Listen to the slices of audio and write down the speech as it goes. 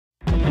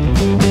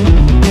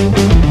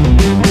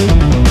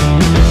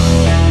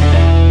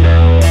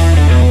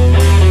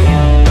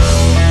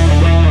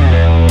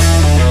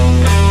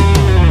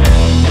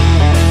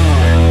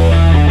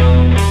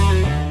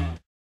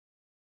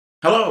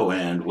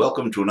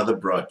welcome to another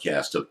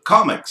broadcast of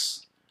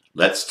Comics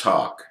Let's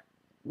Talk,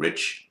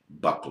 Rich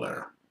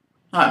Buckler.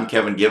 I'm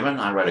Kevin Given.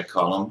 I write a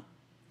column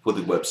for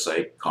the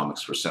website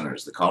Comics for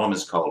Sinners. The column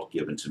is called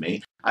Given to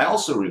Me. I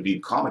also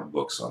review comic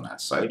books on that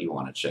site. You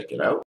want to check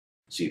it out,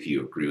 see if you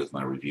agree with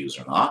my reviews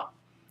or not.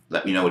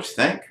 Let me know what you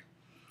think.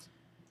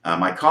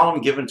 My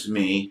column Given to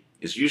Me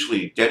is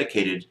usually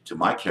dedicated to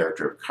my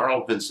character of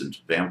Carl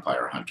Vincent,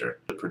 Vampire Hunter,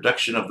 the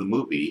production of the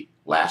movie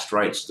Last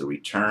Rites, The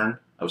Return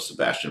of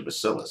Sebastian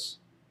Basilis.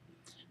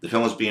 The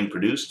film is being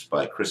produced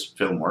by Crisp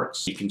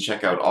Filmworks. You can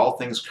check out all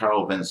things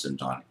Carl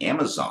Vincent on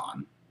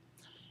Amazon,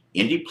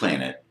 Indie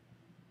Planet,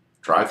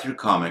 Drive-Thru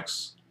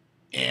Comics,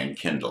 and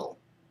Kindle.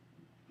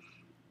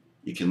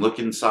 You can look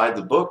inside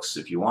the books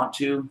if you want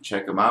to,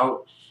 check them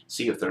out,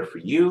 see if they're for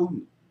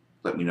you,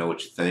 let me know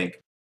what you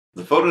think.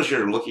 The photos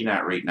you're looking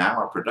at right now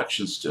are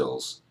production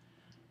stills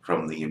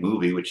from the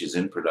movie, which is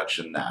in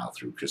production now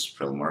through Crisp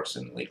Filmworks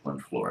in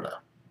Lakeland, Florida.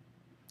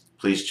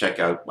 Please check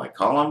out my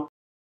column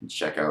and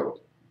check out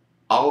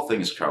all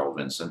things Carl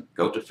Vincent.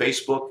 Go to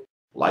Facebook,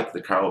 like the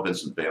Carl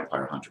Vincent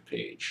Vampire Hunter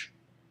page.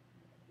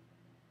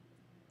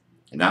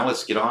 And now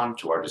let's get on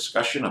to our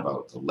discussion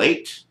about the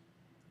late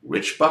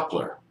Rich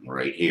Buckler,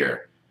 right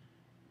here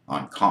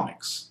on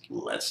Comics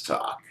Let's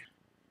Talk.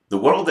 The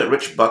world that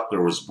Rich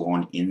Buckler was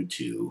born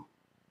into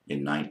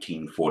in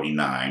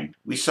 1949,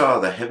 we saw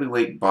the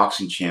heavyweight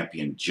boxing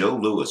champion Joe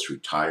Louis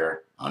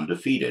retire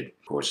undefeated.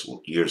 Of course,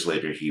 years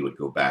later he would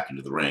go back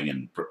into the ring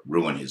and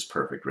ruin his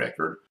perfect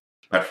record.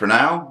 But for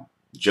now,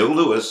 Joe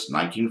Louis,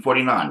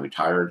 1949,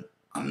 retired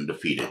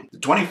undefeated. The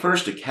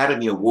 21st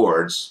Academy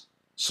Awards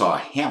saw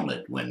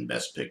Hamlet win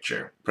Best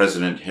Picture.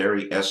 President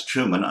Harry S.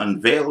 Truman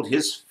unveiled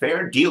his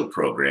Fair Deal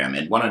program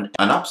and won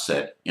an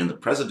upset in the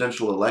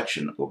presidential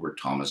election over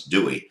Thomas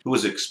Dewey, who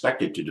was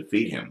expected to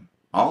defeat him.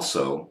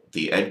 Also,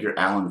 the Edgar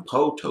Allan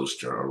Poe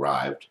toaster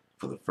arrived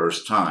for the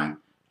first time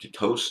to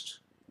toast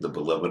the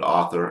beloved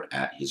author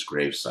at his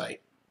gravesite.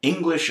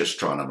 English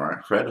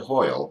astronomer Fred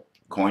Hoyle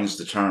coins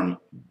the term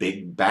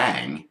Big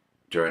Bang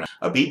during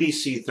a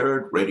BBC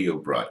Third radio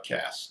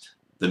broadcast.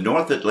 The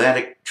North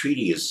Atlantic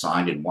Treaty is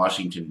signed in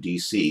Washington,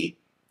 D.C.,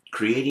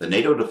 creating the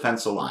NATO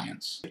Defense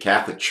Alliance. The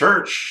Catholic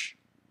Church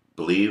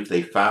believed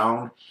they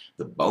found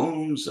the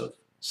bones of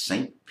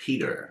St.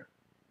 Peter.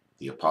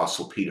 The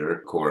Apostle Peter,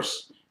 of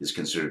course, is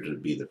considered to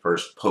be the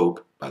first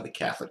pope by the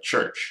Catholic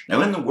Church.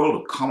 Now, in the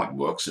world of comic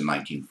books in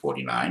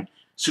 1949,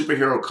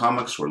 superhero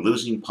comics were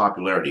losing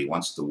popularity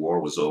once the war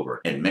was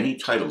over, and many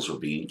titles were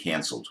being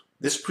canceled.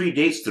 This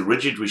predates the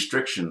rigid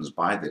restrictions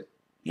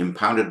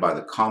impounded by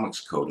the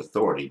Comics Code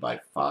Authority by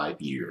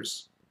 5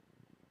 years.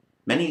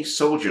 Many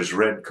soldiers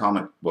read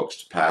comic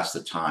books to pass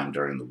the time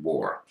during the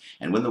war,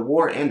 and when the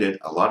war ended,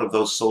 a lot of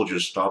those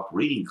soldiers stopped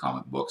reading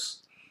comic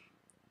books,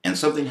 and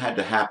something had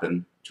to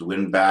happen to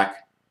win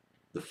back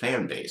the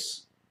fan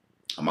base.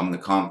 Among the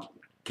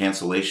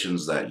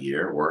cancellations that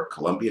year were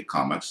Columbia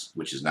Comics,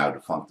 which is now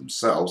defunct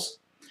themselves,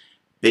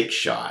 Big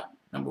Shot,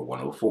 number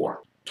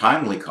 104.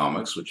 Timely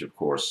Comics, which of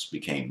course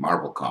became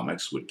Marvel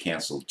Comics, would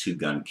cancel Two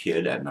Gun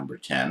Kid at number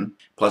 10,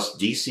 plus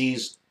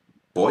DC's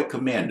Boy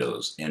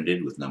Commandos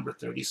ended with number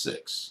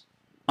 36.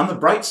 On the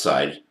bright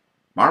side,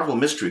 Marvel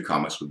Mystery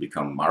Comics would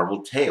become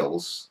Marvel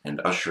Tales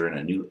and usher in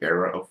a new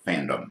era of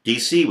fandom.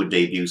 DC would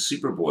debut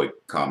Superboy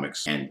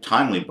Comics, and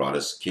Timely brought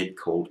us Kid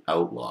Colt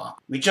Outlaw.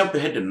 We jump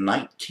ahead to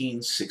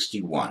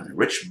 1961.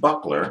 Rich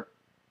Buckler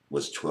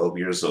was 12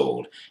 years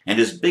old, and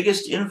his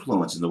biggest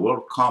influence in the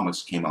world of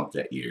comics came out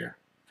that year.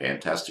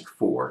 Fantastic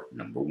Four,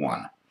 number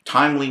 1.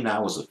 Timely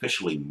now was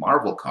officially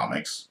Marvel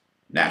Comics.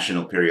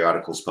 National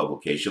Periodicals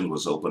publication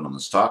was open on the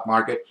stock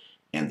market,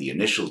 and the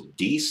initials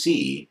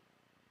DC,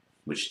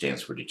 which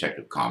stands for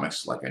Detective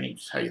Comics, like I need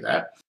to tell you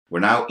that, were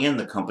now in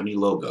the company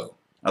logo.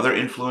 Other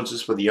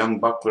influences for the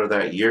young Buckler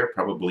that year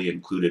probably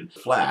included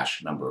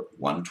Flash, number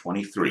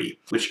 123,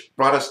 which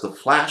brought us the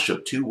Flash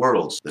of Two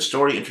Worlds. The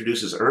story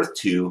introduces Earth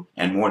 2,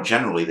 and more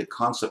generally the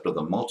concept of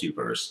the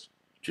multiverse,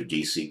 to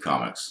DC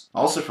Comics.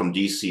 Also from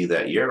DC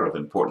that year of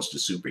importance to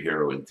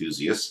superhero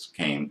enthusiasts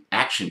came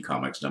Action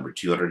Comics number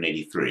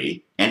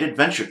 283 and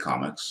Adventure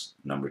Comics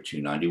number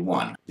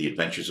 291, The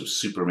Adventures of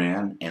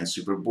Superman and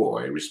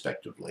Superboy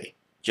respectively.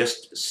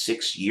 Just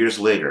 6 years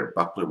later,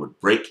 Buckler would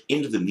break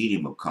into the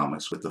medium of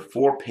comics with the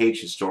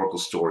 4-page historical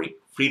story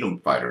Freedom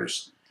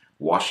Fighters,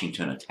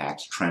 Washington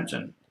Attacks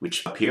Trenton,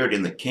 which appeared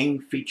in the King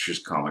Features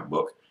comic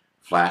book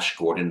Flash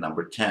Gordon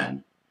number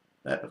 10,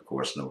 that of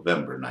course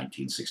November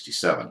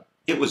 1967.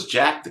 It was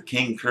Jack the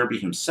King Kirby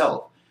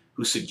himself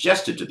who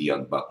suggested to the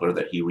young Buckler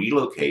that he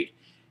relocate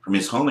from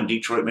his home in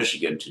Detroit,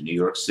 Michigan to New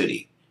York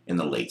City in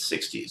the late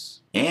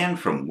 60s. And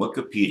from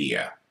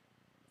Wikipedia,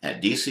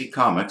 at DC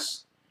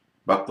Comics,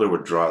 Buckler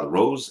would draw the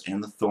Rose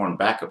and the Thorn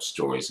backup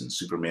stories in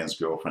Superman's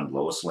Girlfriend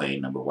Lois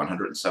Lane, number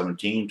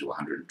 117 to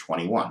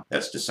 121.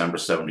 That's December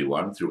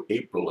 71 through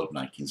April of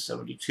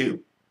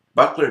 1972.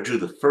 Buckler drew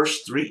the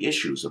first 3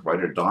 issues of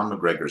writer Don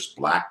McGregor's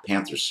Black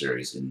Panther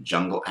series in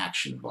Jungle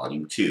Action,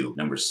 Volume 2,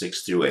 numbers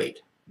 6 through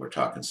 8. We're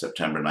talking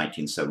September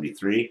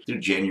 1973 through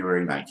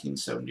January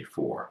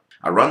 1974.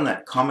 I run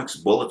that Comics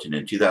Bulletin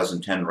in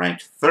 2010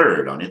 ranked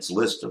third on its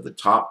list of the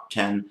top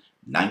 10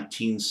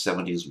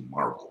 1970s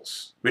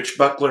marvels. Rich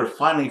Buckler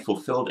finally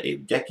fulfilled a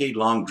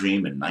decade-long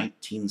dream in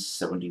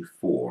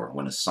 1974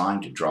 when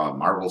assigned to draw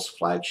Marvel's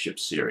flagship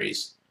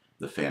series,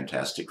 The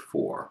Fantastic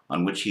Four,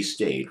 on which he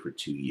stayed for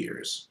 2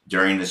 years.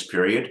 During this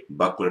period,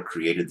 Buckler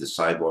created the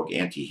cyborg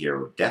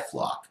anti-hero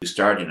Deathlock, who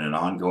starred in an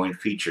ongoing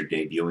feature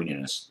debuting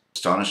in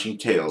Astonishing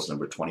Tales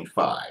number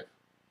 25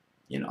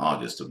 in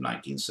August of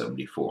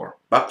 1974.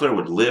 Buckler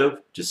would live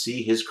to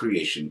see his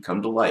creation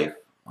come to life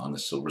on the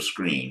silver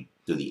screen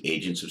through the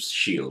Agents of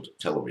S.H.I.E.L.D.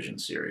 television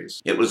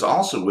series. It was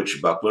also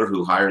Rich Buckler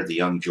who hired the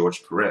young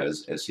George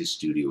Perez as his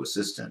studio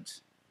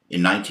assistant.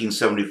 In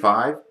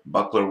 1975,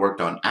 Buckler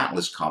worked on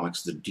Atlas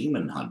Comics' The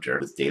Demon Hunter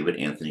with David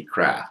Anthony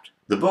Kraft.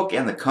 The book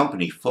and the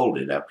company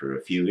folded after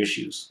a few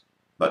issues,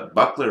 but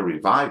Buckler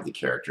revived the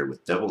character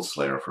with Devil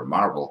Slayer for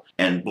Marvel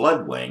and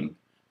Bloodwing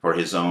for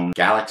his own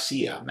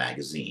Galaxia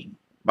magazine.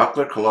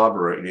 Buckler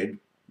collaborated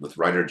with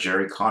writer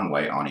Jerry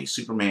Conway on a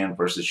Superman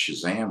vs.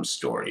 Shazam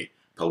story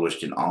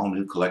published in All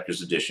New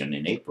Collector's Edition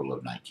in April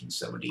of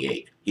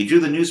 1978. He drew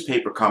the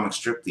newspaper comic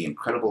strip The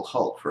Incredible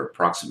Hulk for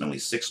approximately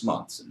 6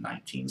 months in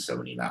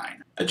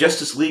 1979. A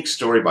Justice League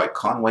story by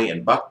Conway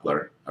and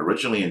Buckler,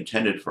 originally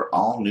intended for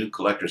All New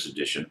Collector's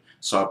Edition,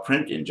 saw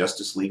print in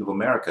Justice League of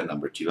America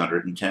number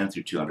 210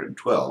 through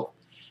 212,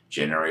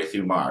 January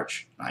through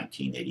March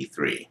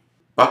 1983.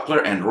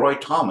 Buckler and Roy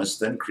Thomas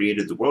then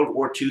created the World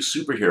War II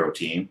superhero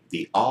team,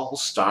 the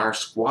All-Star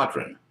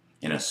Squadron,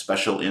 in a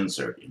special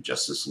insert in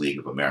Justice League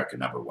of America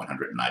number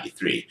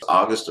 193,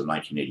 August of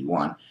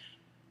 1981,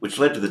 which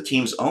led to the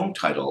team's own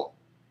title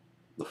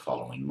the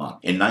following month.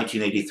 In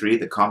 1983,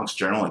 the Comics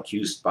Journal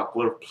accused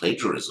Buckler of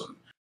plagiarism,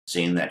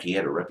 saying that he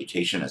had a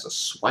reputation as a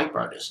swipe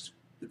artist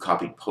who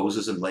copied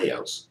poses and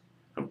layouts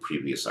from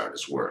previous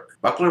artists' work.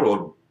 Buckler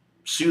would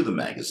sue the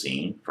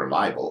magazine for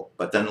libel,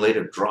 but then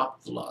later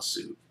dropped the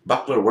lawsuit.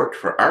 Buckler worked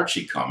for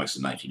Archie Comics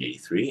in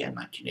 1983 and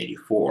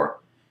 1984.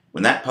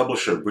 When that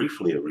publisher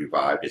briefly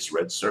revived its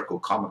Red Circle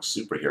Comics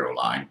superhero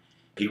line,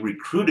 he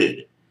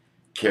recruited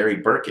Cary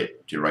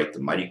Burkett to write the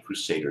Mighty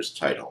Crusaders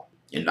title.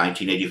 In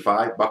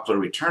 1985, Buckler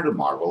returned to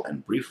Marvel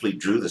and briefly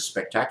drew the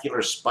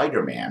Spectacular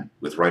Spider-Man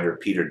with writer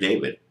Peter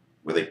David,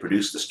 where they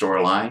produced the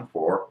storyline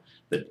for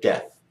The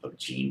Death of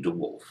Jean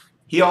DeWolf.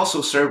 He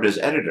also served as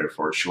editor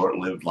for a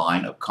short-lived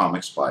line of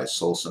comics by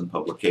Solson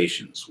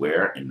Publications,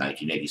 where, in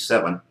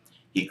 1987,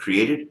 he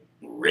created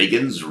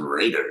Reagan's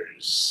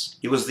Raiders.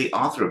 He was the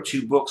author of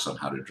 2 books on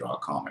how to draw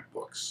comic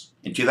books.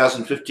 In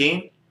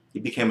 2015, he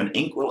became an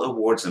Inkwell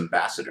Awards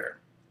ambassador.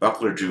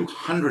 Buckler drew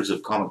hundreds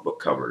of comic book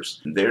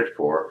covers and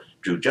therefore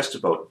drew just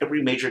about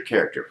every major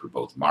character for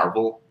both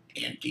Marvel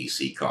and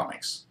DC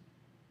Comics.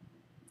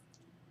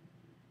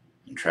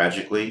 And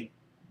tragically,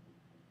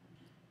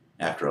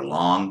 after a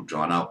long,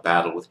 drawn-out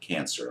battle with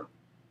cancer,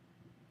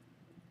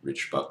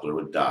 Rich Buckler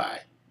would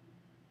die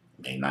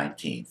May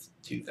 19th,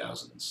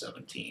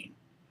 2017.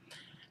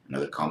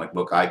 Another comic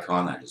book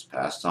icon that has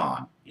passed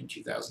on in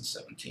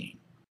 2017.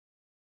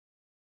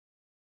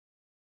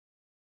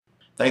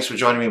 Thanks for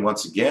joining me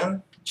once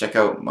again. Check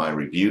out my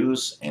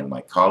reviews and my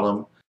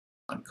column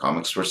on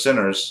Comics for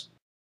Sinners,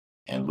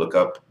 and look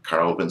up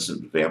Carl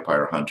Vincent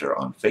Vampire Hunter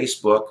on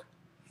Facebook.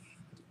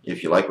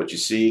 If you like what you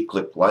see,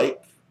 click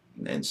like,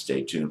 and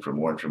stay tuned for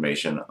more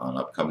information on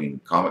upcoming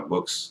comic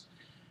books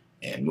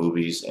and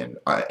movies and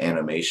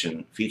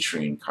animation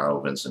featuring Carl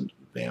Vincent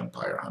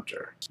Vampire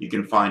Hunter. You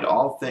can find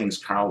all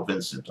things Carl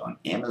Vincent on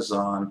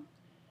Amazon,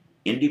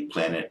 Indie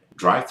Planet,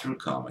 Drive-Thru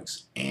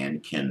Comics,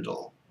 and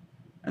Kindle.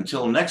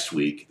 Until next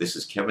week, this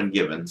is Kevin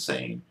Given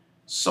saying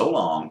so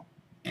long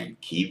and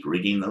keep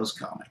reading those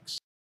comics.